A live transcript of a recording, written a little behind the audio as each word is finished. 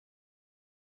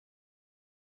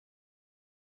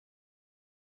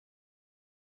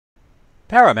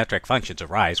Parametric functions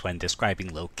arise when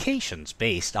describing locations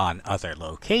based on other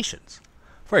locations.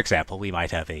 For example, we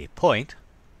might have a point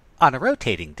on a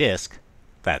rotating disk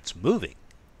that's moving.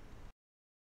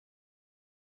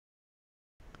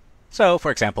 So,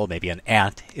 for example, maybe an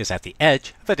ant is at the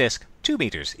edge of a disk 2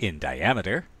 meters in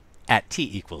diameter. At t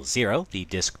equals 0, the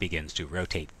disk begins to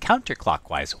rotate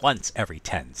counterclockwise once every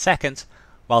 10 seconds,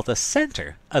 while the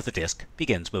center of the disk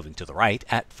begins moving to the right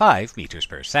at 5 meters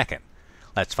per second.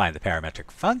 Let's find the parametric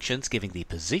functions giving the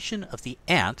position of the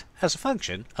ant as a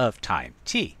function of time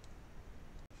t.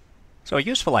 So a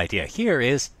useful idea here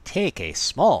is take a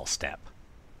small step.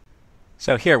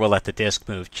 So here we'll let the disk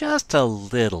move just a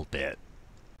little bit.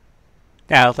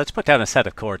 Now let's put down a set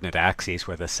of coordinate axes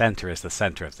where the center is the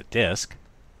center of the disk.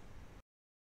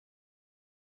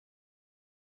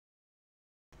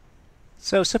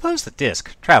 So suppose the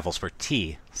disk travels for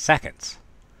t seconds.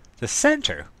 The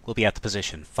center will be at the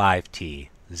position 5t,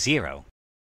 0.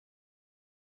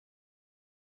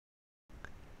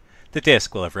 The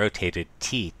disk will have rotated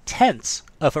t tenths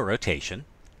of a rotation,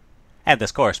 and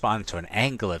this corresponds to an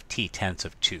angle of t tenths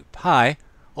of 2 pi,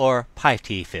 or pi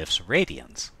t fifths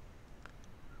radians.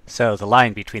 So the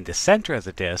line between the center of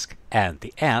the disk and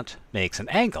the ant makes an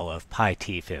angle of pi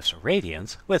t fifths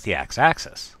radians with the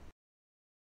x-axis.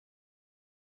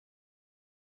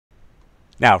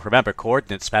 Now remember,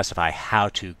 coordinates specify how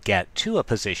to get to a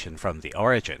position from the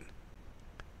origin.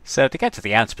 So to get to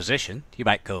the ant's position, you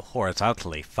might go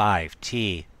horizontally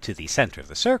 5t to the center of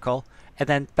the circle, and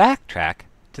then backtrack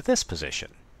to this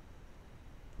position.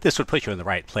 This would put you in the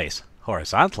right place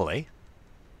horizontally.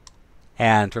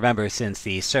 And remember, since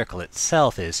the circle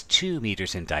itself is 2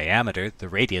 meters in diameter, the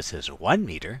radius is 1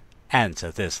 meter, and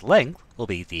so this length will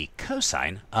be the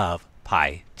cosine of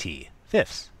pi t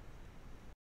fifths.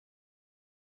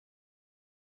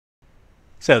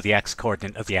 So the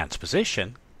x-coordinate of the ant's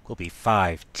position will be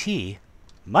 5t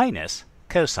minus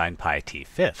cosine pi t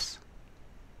fifths.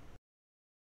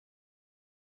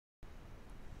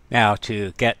 Now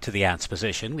to get to the ant's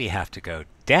position, we have to go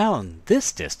down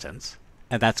this distance,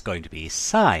 and that's going to be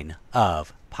sine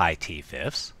of pi t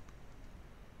fifths.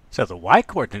 So the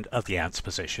y-coordinate of the ant's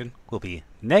position will be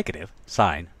negative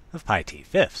sine of pi t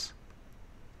fifths.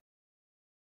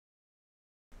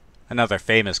 Another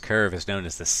famous curve is known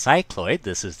as the cycloid.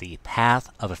 This is the path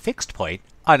of a fixed point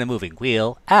on a moving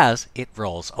wheel as it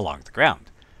rolls along the ground.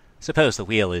 Suppose the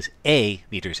wheel is a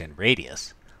meters in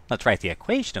radius. Let's write the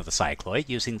equation of the cycloid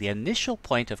using the initial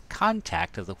point of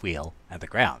contact of the wheel and the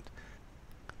ground.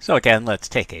 So again, let's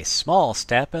take a small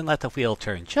step and let the wheel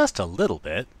turn just a little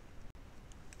bit.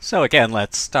 So again,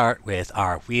 let's start with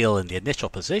our wheel in the initial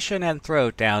position and throw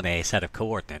down a set of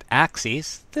coordinate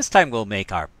axes. This time we'll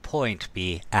make our point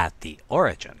be at the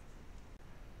origin.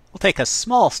 We'll take a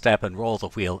small step and roll the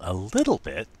wheel a little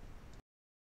bit.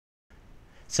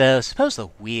 So suppose the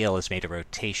wheel has made a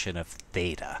rotation of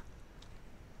theta.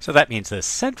 So that means the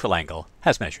central angle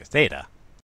has measure theta.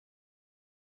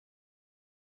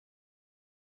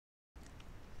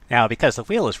 Now, because the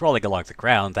wheel is rolling along the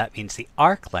ground, that means the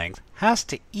arc length has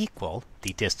to equal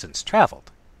the distance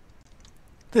traveled.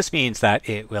 This means that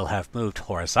it will have moved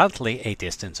horizontally a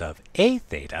distance of a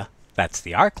theta, that's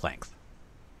the arc length.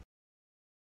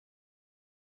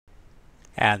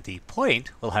 And the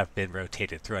point will have been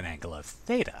rotated through an angle of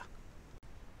theta.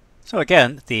 So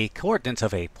again, the coordinates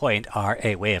of a point are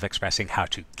a way of expressing how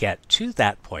to get to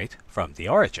that point from the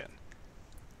origin.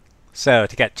 So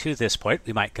to get to this point,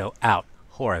 we might go out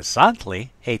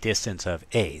horizontally a distance of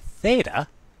a theta,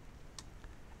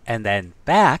 and then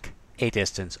back a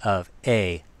distance of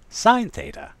a sine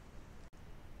theta.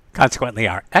 Consequently,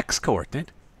 our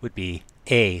x-coordinate would be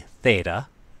a theta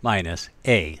minus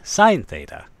a sine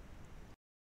theta.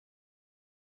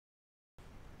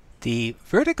 The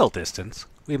vertical distance,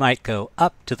 we might go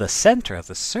up to the center of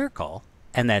the circle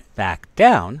and then back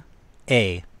down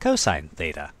a cosine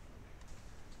theta.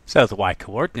 So the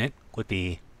y-coordinate would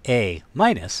be a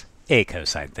minus a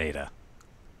cosine theta.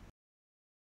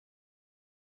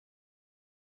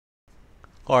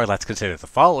 Or let's consider the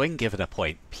following. Given a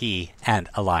point P and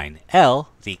a line L,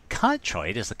 the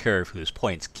conchoid is the curve whose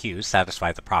points Q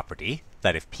satisfy the property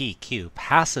that if PQ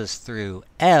passes through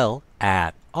L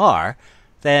at R,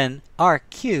 then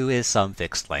RQ is some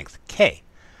fixed length K.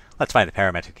 Let's find the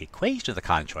parametric equation of the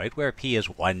conchoid where P is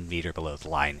 1 meter below the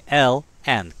line L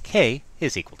and K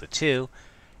is equal to 2.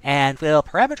 And we'll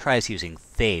parameterize using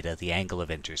theta, the angle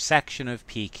of intersection of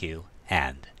PQ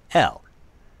and L.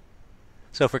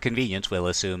 So for convenience, we'll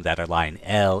assume that our line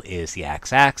L is the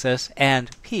x-axis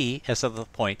and P is of the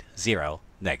point 0,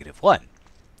 negative 1.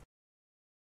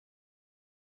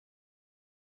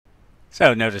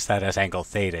 So notice that as angle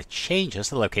theta changes,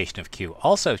 the location of Q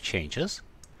also changes.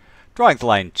 Drawing the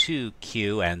line to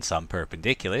Q and some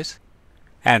perpendiculars.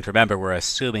 And remember, we're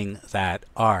assuming that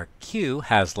RQ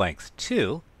has length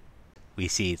 2. We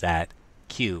see that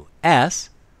QS,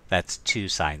 that's 2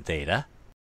 sine theta.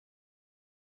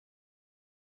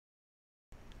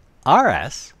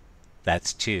 RS,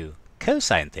 that's 2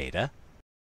 cosine theta.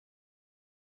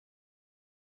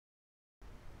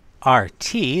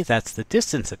 RT, that's the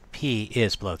distance that P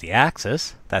is below the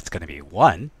axis. That's going to be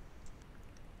 1.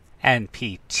 And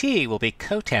PT will be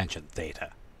cotangent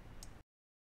theta.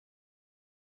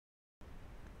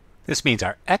 This means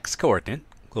our x-coordinate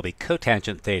will be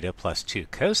cotangent theta plus 2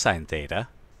 cosine theta.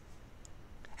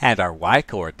 And our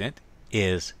y-coordinate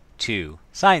is 2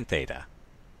 sine theta.